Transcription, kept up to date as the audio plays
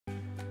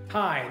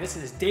Hi, this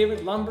is David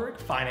Lundberg,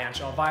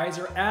 Financial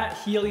Advisor at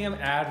Helium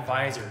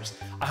Advisors.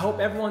 I hope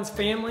everyone's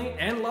family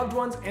and loved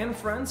ones and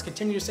friends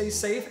continue to stay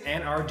safe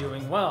and are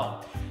doing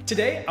well.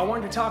 Today, I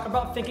wanted to talk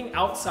about thinking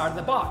outside of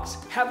the box,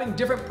 having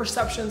different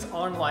perceptions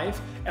on life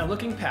and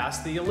looking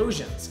past the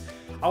illusions.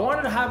 I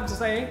wanted to have to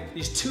say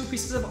these two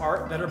pieces of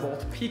art that are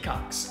both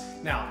peacocks.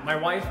 Now, my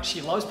wife,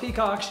 she loves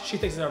peacocks. She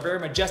thinks they're a very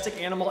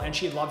majestic animal and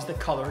she loves the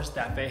colors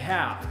that they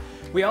have.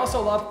 We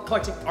also love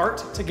collecting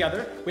art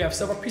together. We have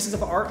several pieces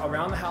of art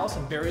around the house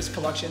in various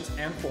collections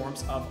and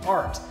forms of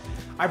art.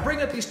 I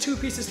bring up these two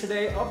pieces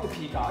today of the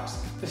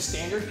peacocks, the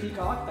standard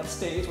peacock that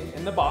stays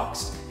within the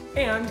box,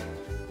 and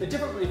the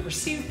differently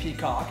perceived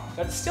peacock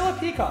that's still a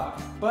peacock,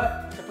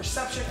 but the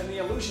perception and the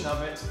illusion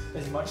of it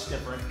is much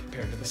different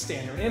compared to the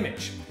standard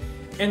image.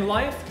 In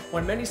life,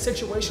 when many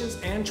situations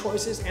and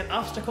choices and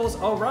obstacles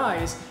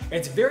arise,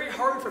 it's very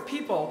hard for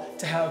people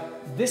to have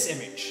this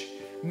image.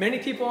 Many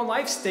people in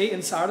life stay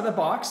inside of the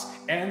box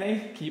and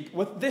they keep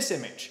with this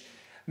image.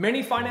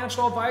 Many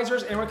financial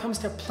advisors, and when it comes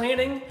to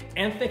planning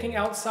and thinking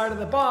outside of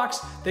the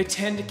box, they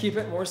tend to keep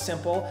it more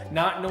simple,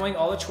 not knowing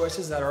all the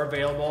choices that are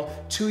available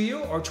to you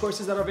or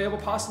choices that are available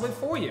possibly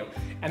for you.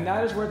 And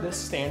that is where this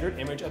standard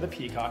image of the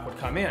peacock would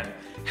come in.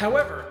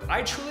 However,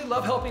 I truly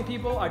love helping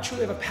people. I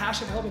truly have a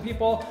passion for helping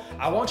people.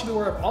 I want you to be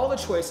aware of all the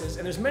choices,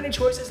 and there's many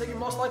choices that you're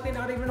most likely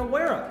not even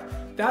aware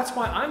of. That's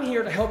why I'm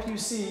here to help you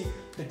see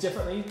the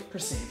differently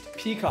perceived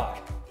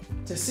peacock.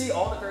 To see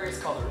all the various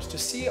colors, to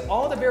see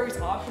all the various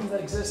options that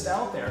exist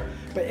out there.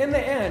 But in the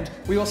end,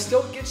 we will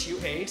still get you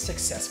a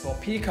successful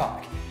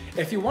peacock.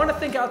 If you want to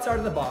think outside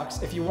of the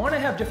box, if you want to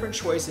have different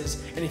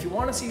choices, and if you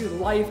want to see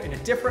life in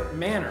a different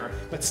manner,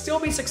 but still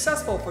be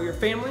successful for your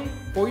family,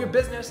 for your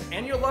business,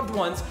 and your loved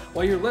ones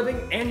while you're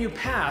living and you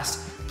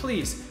pass,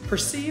 please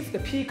perceive the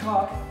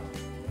peacock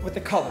with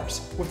the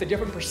colors, with the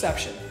different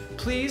perception.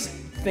 Please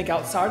think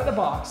outside of the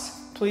box.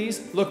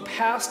 Please look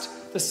past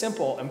the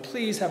simple, and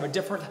please have a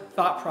different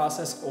thought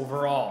process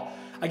overall.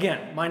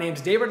 Again, my name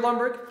is David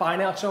Lundberg,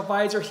 Financial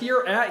Advisor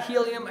here at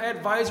Helium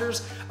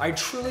Advisors. I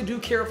truly do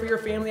care for your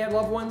family and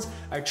loved ones.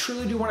 I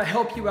truly do want to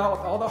help you out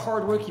with all the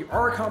hard work you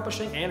are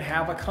accomplishing and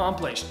have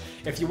accomplished.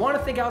 If you want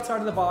to think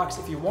outside of the box,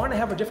 if you want to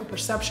have a different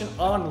perception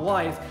on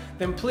life,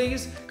 then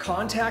please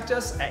contact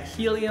us at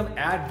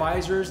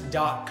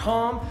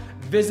heliumadvisors.com.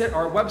 Visit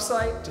our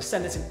website to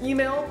send us an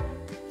email,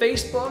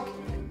 Facebook,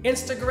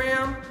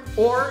 Instagram,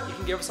 or you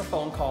can give us a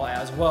phone call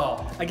as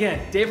well. Again,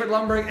 David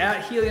Lundberg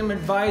at Helium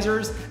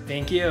Advisors.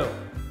 Thank you.